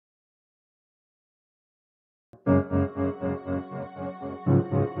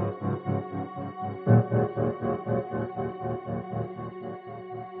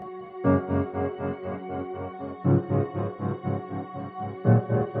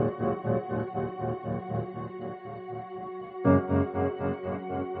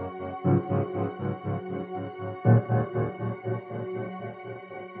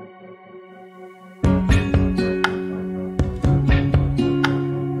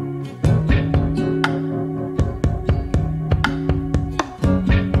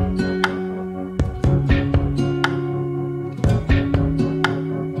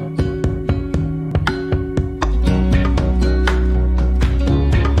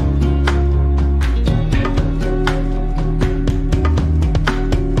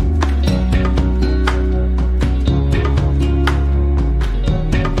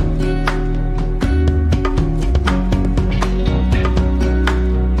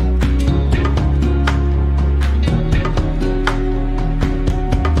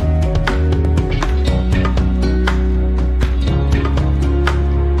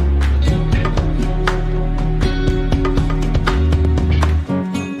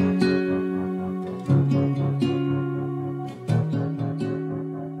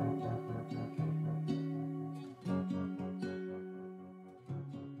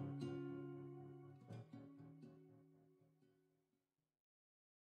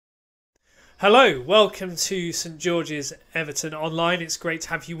Hello, welcome to St George's Everton Online. It's great to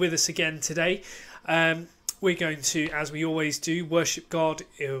have you with us again today. We're going to, as we always do, worship God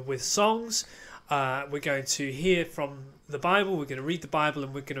with songs. We're going to hear from the Bible, we're going to read the Bible,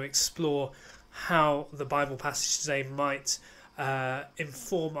 and we're going to explore how the Bible passage today might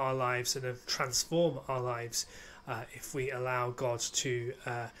inform our lives and transform our lives if we allow God to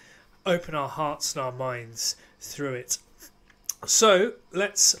open our hearts and our minds through it. So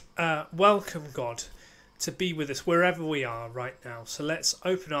let's welcome God to be with us wherever we are right now. So let's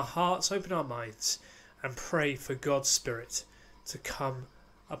open our hearts, open our minds, and pray for God's Spirit to come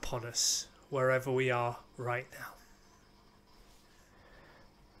upon us wherever we are right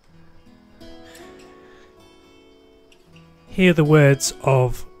now. Hear the words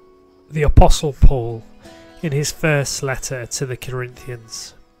of the Apostle Paul in his first letter to the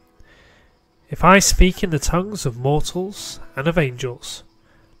Corinthians. If I speak in the tongues of mortals and of angels,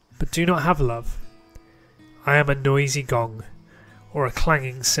 but do not have love, I am a noisy gong or a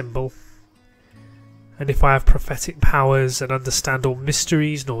clanging cymbal. And if I have prophetic powers and understand all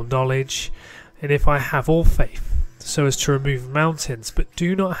mysteries and all knowledge, and if I have all faith so as to remove mountains, but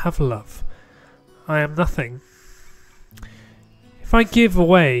do not have love, I am nothing. If I give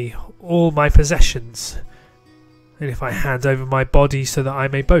away all my possessions, and if I hand over my body so that I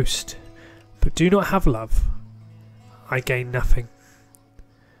may boast, but do not have love, I gain nothing.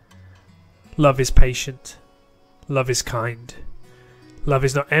 Love is patient. Love is kind. Love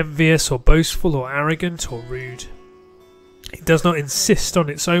is not envious or boastful or arrogant or rude. It does not insist on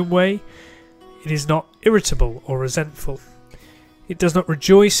its own way. It is not irritable or resentful. It does not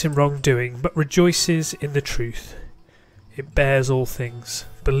rejoice in wrongdoing, but rejoices in the truth. It bears all things,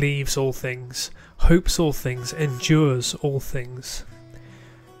 believes all things, hopes all things, endures all things.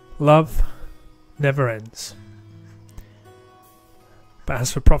 Love never ends. But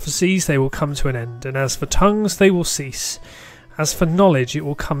as for prophecies, they will come to an end, and as for tongues, they will cease. As for knowledge, it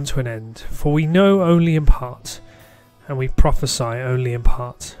will come to an end. For we know only in part, and we prophesy only in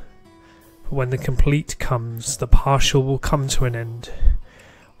part. But when the complete comes, the partial will come to an end.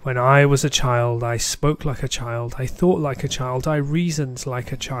 When I was a child, I spoke like a child, I thought like a child, I reasoned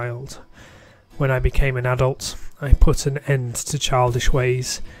like a child. When I became an adult, I put an end to childish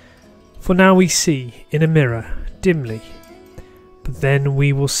ways. For now we see in a mirror, dimly, but then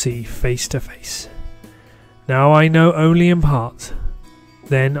we will see face to face. Now I know only in part,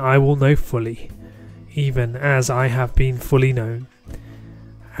 then I will know fully, even as I have been fully known.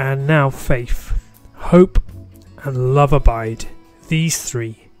 And now faith, hope, and love abide, these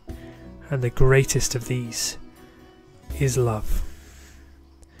three, and the greatest of these is love.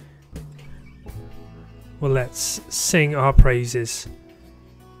 Well, let's sing our praises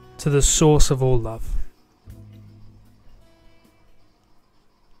to the source of all love.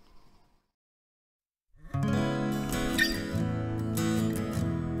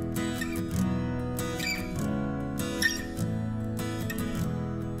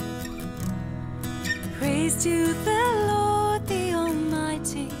 Praise to the Lord, the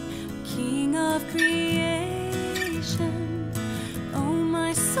Almighty, King of creation. Oh,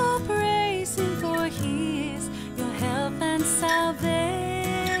 my soul, praise Him, for He is your help and salvation.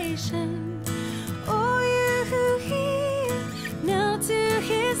 Oh, you who hear, now to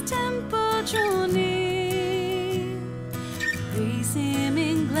His temple draw near.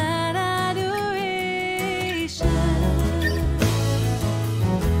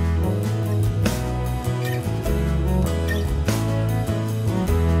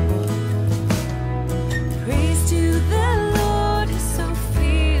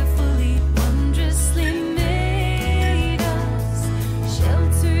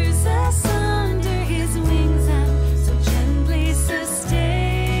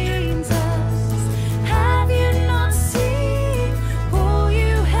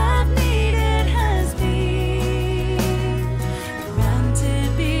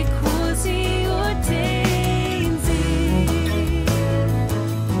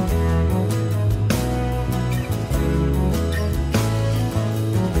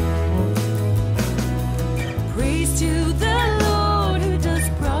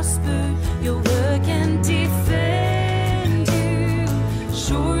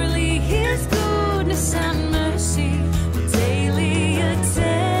 grace and mercy will daily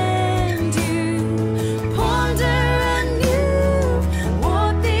attend you. Ponder anew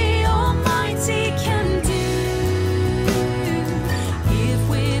what the Almighty can do, if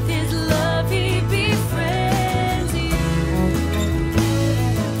with His love He befriends you.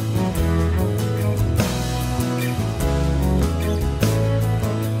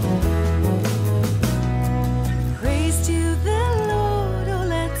 Praise to the Lord, oh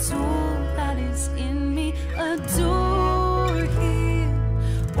let all that is in me adore Him.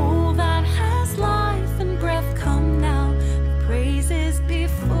 All that has life and breath come now, with praises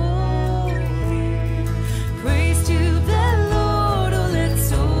before Him. Praise to the Lord, oh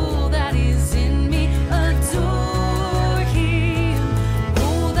let all that is in me adore Him.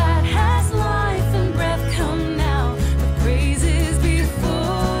 All that has life and breath come now, with praises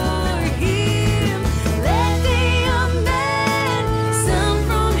before Him. Let the young man sound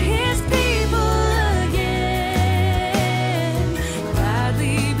from His people again,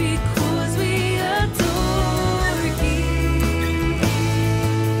 gladly because we adore Him.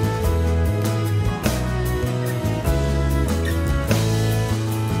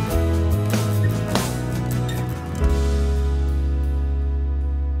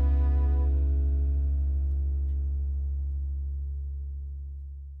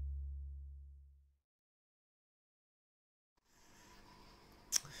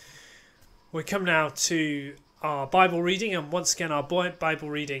 We come now to our Bible reading, and once again our Bible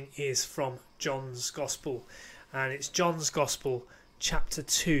reading is from John's Gospel, and it's John's Gospel chapter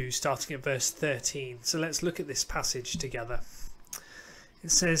 2 starting at verse 13. So let's look at this passage together.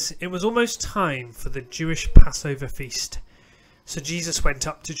 It says, "It was almost time for the Jewish Passover feast, so Jesus went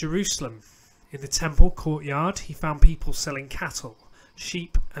up to Jerusalem. In the temple courtyard he found people selling cattle,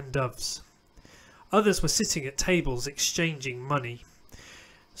 sheep and doves. Others were sitting at tables exchanging money.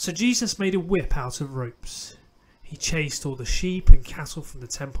 So Jesus made a whip out of ropes. He chased all the sheep and cattle from the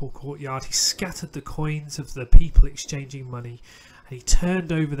temple courtyard. He scattered the coins of the people exchanging money, and he turned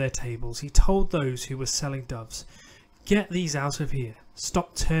over their tables. He told those who were selling doves, 'Get these out of here.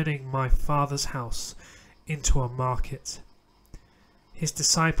 Stop turning my Father's house into a market.' His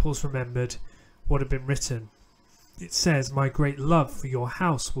disciples remembered what had been written. It says, 'My great love for your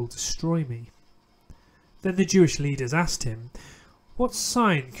house will destroy me.' Then the Jewish leaders asked him, 'What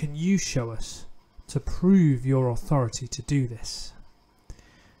sign can you show us to prove your authority to do this?'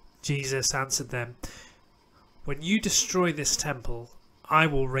 Jesus answered them, 'When you destroy this temple, I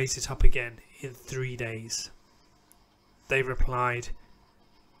will raise it up again in 3 days.' They replied,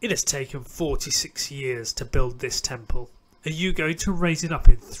 'It has taken 46 years to build this temple. Are you going to raise it up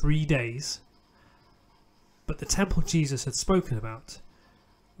in 3 days?' But the temple Jesus had spoken about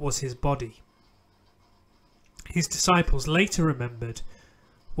was his body. His disciples later remembered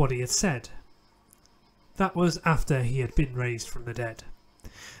what he had said. That was after he had been raised from the dead.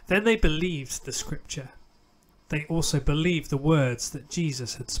 Then they believed the scripture. They also believed the words that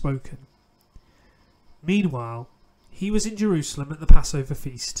Jesus had spoken. Meanwhile, he was in Jerusalem at the Passover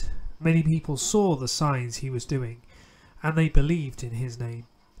feast. Many people saw the signs he was doing, and they believed in his name.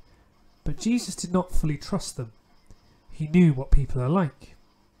 But Jesus did not fully trust them. He knew what people are like.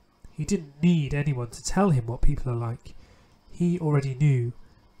 He didn't need anyone to tell him what people are like. He already knew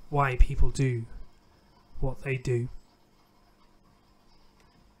why people do what they do.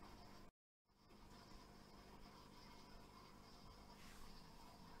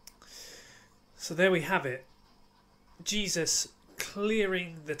 So there we have it. Jesus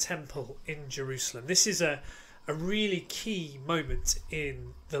clearing the temple in Jerusalem. This is a really key moment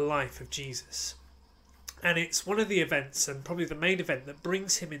in the life of Jesus. And it's one of the events, and probably the main event, that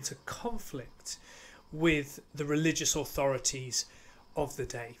brings him into conflict with the religious authorities of the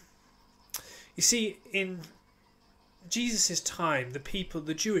day. You see, in Jesus' time,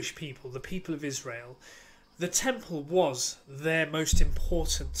 the Jewish people, the people of Israel, the temple was their most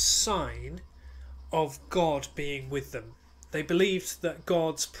important sign of God being with them. They believed that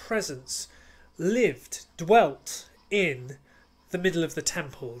God's presence dwelt in the middle of the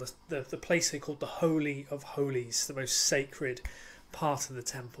temple, the place they called the Holy of Holies, the most sacred part of the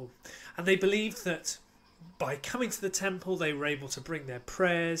temple. And they believed that by coming to the temple, they were able to bring their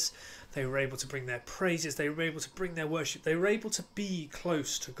prayers, they were able to bring their praises, they were able to bring their worship, they were able to be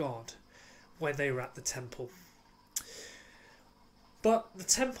close to God when they were at the temple. But the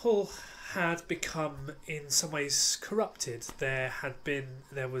temple had become in some ways corrupted. There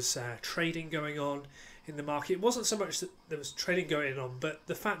was trading going on in the market. It wasn't so much that there was trading going on, but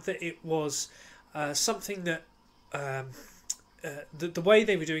the fact that it was something that the way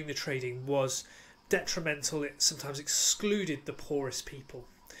they were doing the trading was detrimental. It sometimes excluded the poorest people.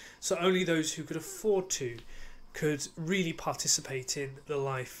 So only those who could afford to could really participate in the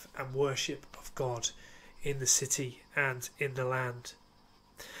life and worship of God in the city and in the land.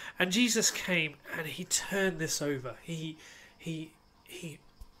 And Jesus came and he turned this over. He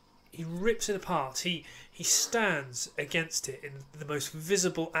rips it apart. He stands against it in the most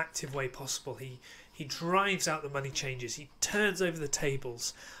visible, active way possible. He drives out the money changers. He turns over the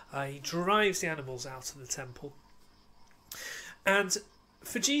tables. He drives the animals out of the temple. And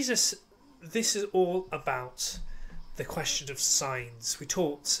for Jesus, this is all about the question of signs. We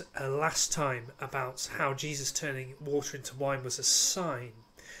talked last time about how Jesus turning water into wine was a sign,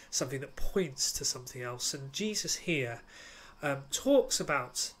 something that points to something else. And Jesus here talks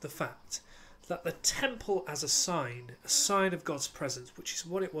about the fact that the temple as a sign of God's presence, which is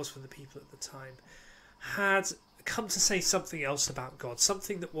what it was for the people at the time, had come to say something else about God,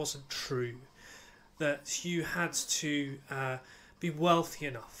 something that wasn't true, that you had to be wealthy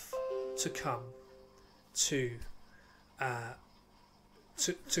enough to come to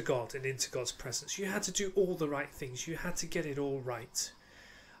God and into God's presence. You had to do all the right things. You had to get it all right.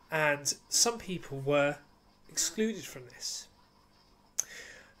 And some people were excluded from this.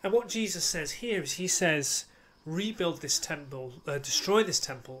 And what Jesus says here is he says, rebuild this temple, destroy this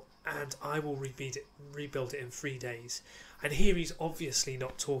temple, and I will rebuild it in 3 days. And here he's obviously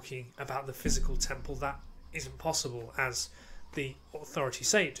not talking about the physical temple. That isn't possible, as the authorities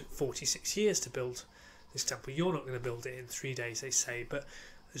say. It took 46 years to build this temple. You're not going to build it in 3 days, they say. But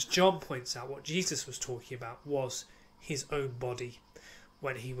as John points out, what Jesus was talking about was his own body,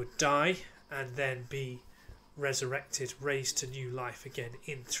 when he would die and then be resurrected, raised to new life again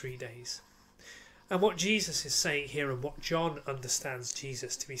in 3 days. And what Jesus is saying here, and what John understands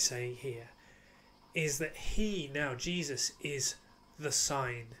Jesus to be saying here, is that Jesus is the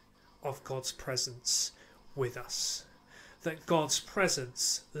sign of God's presence with us. That God's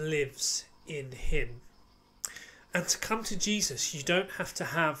presence lives in him. And to come to Jesus, you don't have to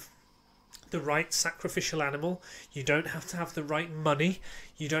have the right sacrificial animal, you don't have to have the right money,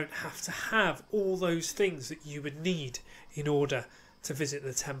 you don't have to have all those things that you would need in order to visit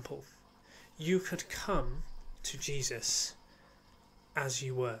the temple. You could come to Jesus as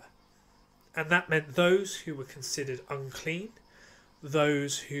you were. And that meant those who were considered unclean,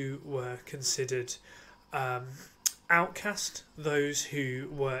 those who were considered outcast, those who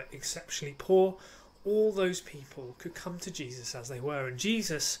were exceptionally poor, all those people could come to Jesus as they were. And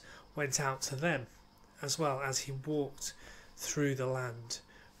Jesus went out to them as well as he walked through the land,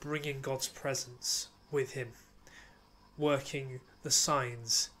 bringing God's presence with him, working the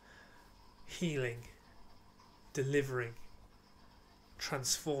signs, healing, delivering,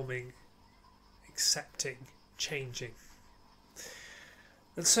 transforming, accepting, changing.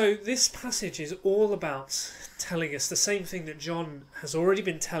 And so this passage is all about telling us the same thing that John has already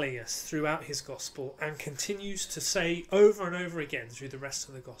been telling us throughout his gospel and continues to say over and over again through the rest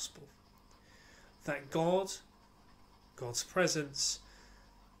of the gospel. That God's presence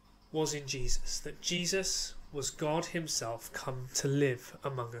was in Jesus. That Jesus was God himself come to live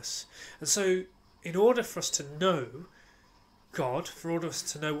among us. And so in order for us to know God, for order for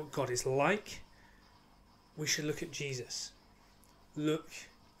us to know what God is like, we should look at Jesus. Look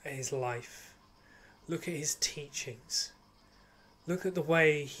at his life. Look at his teachings. Look at the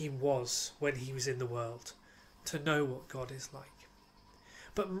way he was when he was in the world, to know what God is like.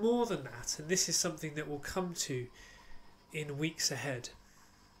 But more than that, and this is something that we'll come to in weeks ahead,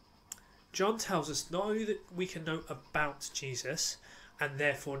 John tells us not only that we can know about Jesus and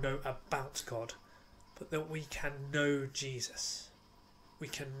therefore know about God, but that we can know Jesus. We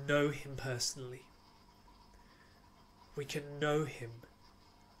can know him personally. We can know him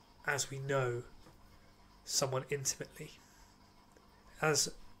as we know someone intimately.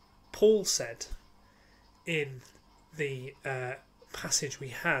 As Paul said in the passage we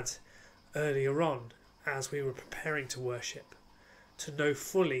had earlier on as we were preparing to worship, to know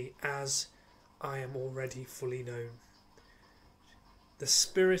fully as I am already fully known. The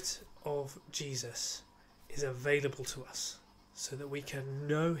Spirit of Jesus is available to us so that we can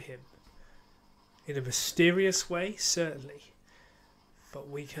know him in a mysterious way, certainly, but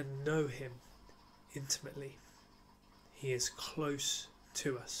we can know him intimately. He is close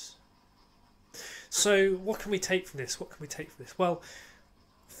to us. So what can we take from this? Well,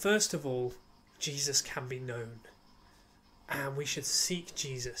 first of all, Jesus can be known. And we should seek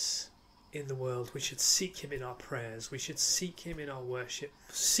Jesus in the world. We should seek him in our prayers. We should seek him in our worship.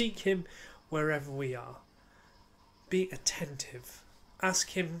 Seek him wherever we are. Be attentive.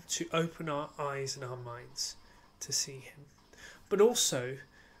 Ask him to open our eyes and our minds to see him. But also,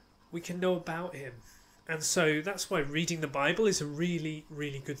 we can know about him And so that's why reading the Bible is a really,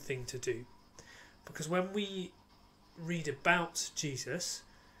 really good thing to do. Because when we read about Jesus,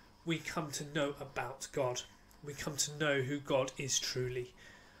 we come to know about God. We come to know who God is truly.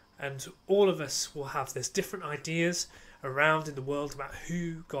 And all of us will have this different ideas around in the world about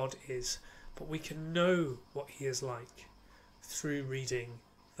who God is. But we can know what he is like through reading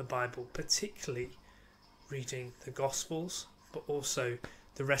the Bible, particularly reading the Gospels, but also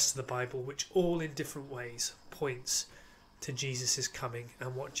the rest of the Bible, which all in different ways points to Jesus' coming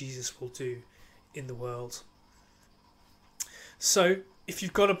and what Jesus will do in the world. So if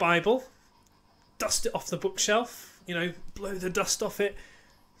you've got a Bible, dust it off the bookshelf, blow the dust off it,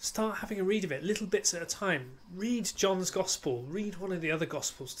 start having a read of it, little bits at a time. Read John's Gospel, read one of the other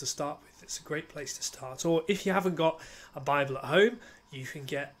Gospels to start with. It's a great place to start. Or if you haven't got a Bible at home, you can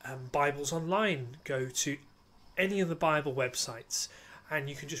get Bibles online. Go to any of the Bible websites and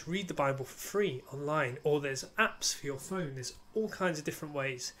you can just read the Bible for free online. Or there's apps for your phone. There's all kinds of different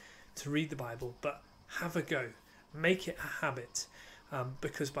ways to read the Bible, but have a go. Make it a habit,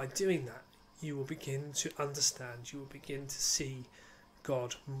 because by doing that, you will begin to understand, you will begin to see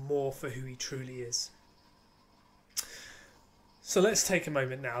God more for who he truly is. So let's take a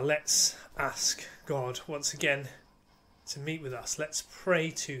moment now. Let's ask God once again to meet with us. Let's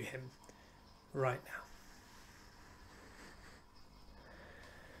pray to him right now.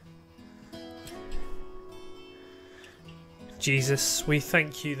 Jesus, we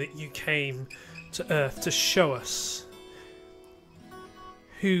thank you that you came to earth to show us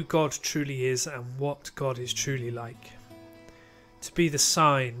who God truly is and what God is truly like, to be the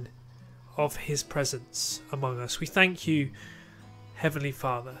sign of his presence among us. We thank you, Heavenly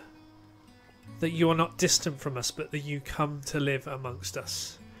Father, that you are not distant from us, but that you come to live amongst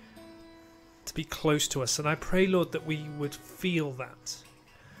us, to be close to us. And I pray, Lord, that we would feel that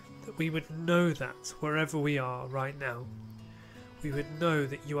we would know that wherever we are right now. We would know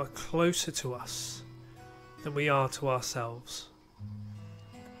that you are closer to us than we are to ourselves.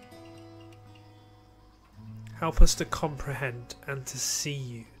 Help us to comprehend and to see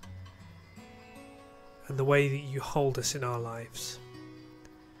you and the way that you hold us in our lives.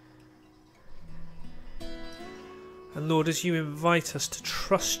 And Lord, as you invite us to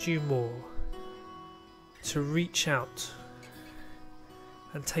trust you more, to reach out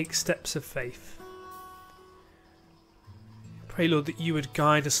and take steps of faith, pray, Lord, that you would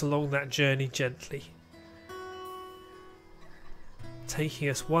guide us along that journey gently, taking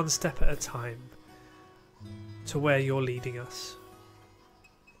us one step at a time to where you're leading us.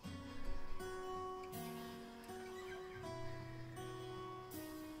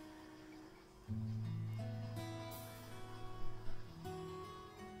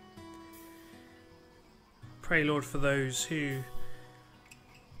 Pray, Lord, for those who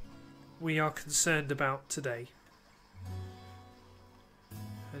we are concerned about today.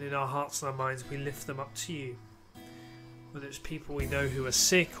 And in our hearts and our minds, we lift them up to you. Whether it's people we know who are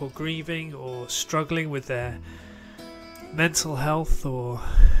sick or grieving or struggling with their mental health or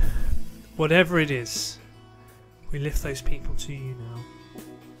whatever it is, we lift those people to you now.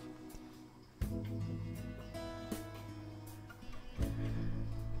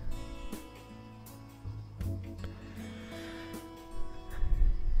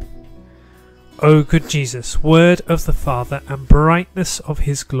 O good Jesus, word of the Father and brightness of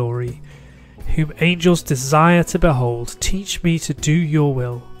his glory, whom angels desire to behold, teach me to do your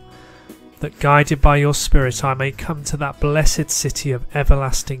will, that guided by your Spirit I may come to that blessed city of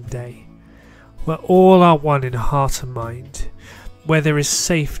everlasting day, where all are one in heart and mind, where there is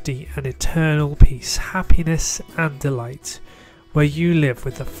safety and eternal peace, happiness and delight, where you live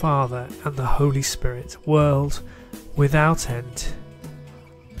with the Father and the Holy Spirit, world without end.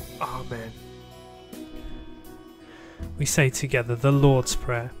 Amen. We say together the Lord's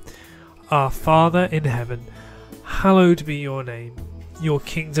Prayer. Our Father in heaven, hallowed be your name. Your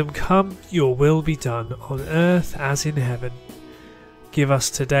kingdom come, your will be done, on earth as in heaven. Give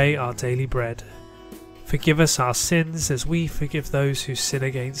us today our daily bread. Forgive us our sins as we forgive those who sin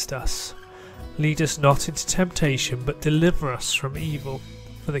against us. Lead us not into temptation, but deliver us from evil.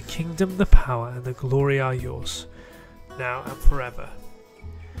 For the kingdom, the power, and the glory are yours, now and forever.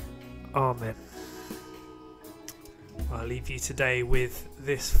 Amen. I'll leave you today with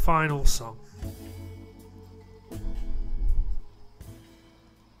this final song.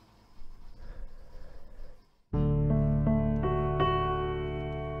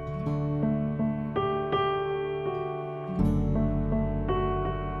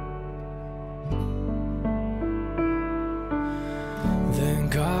 The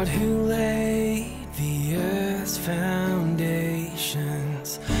God who laid the earth's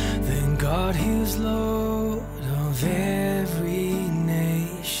foundations, the God whose Lord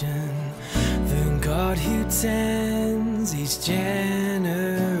attends each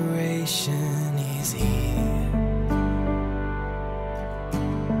generation is here.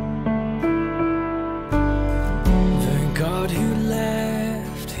 The God who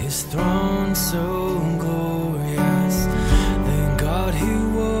left his throne so glorious, the God who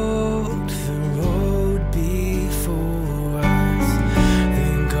walked the road before us,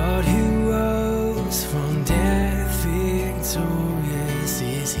 the God who rose from death victorious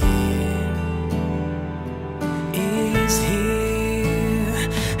is here. Is here.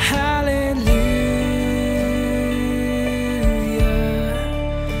 Hallelujah.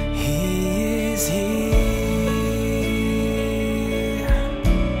 He is here.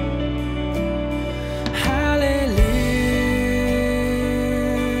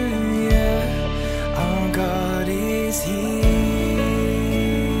 Hallelujah. Our God is here.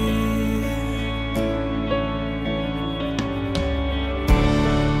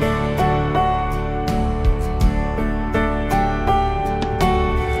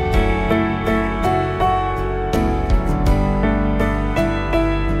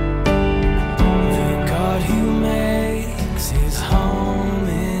 The God who makes his home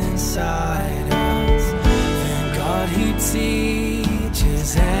inside us, the God who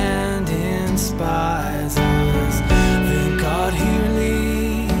teaches and inspires us, the God who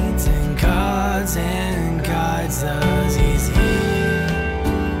leads and guards and guides us is here.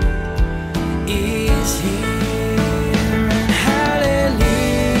 Is here.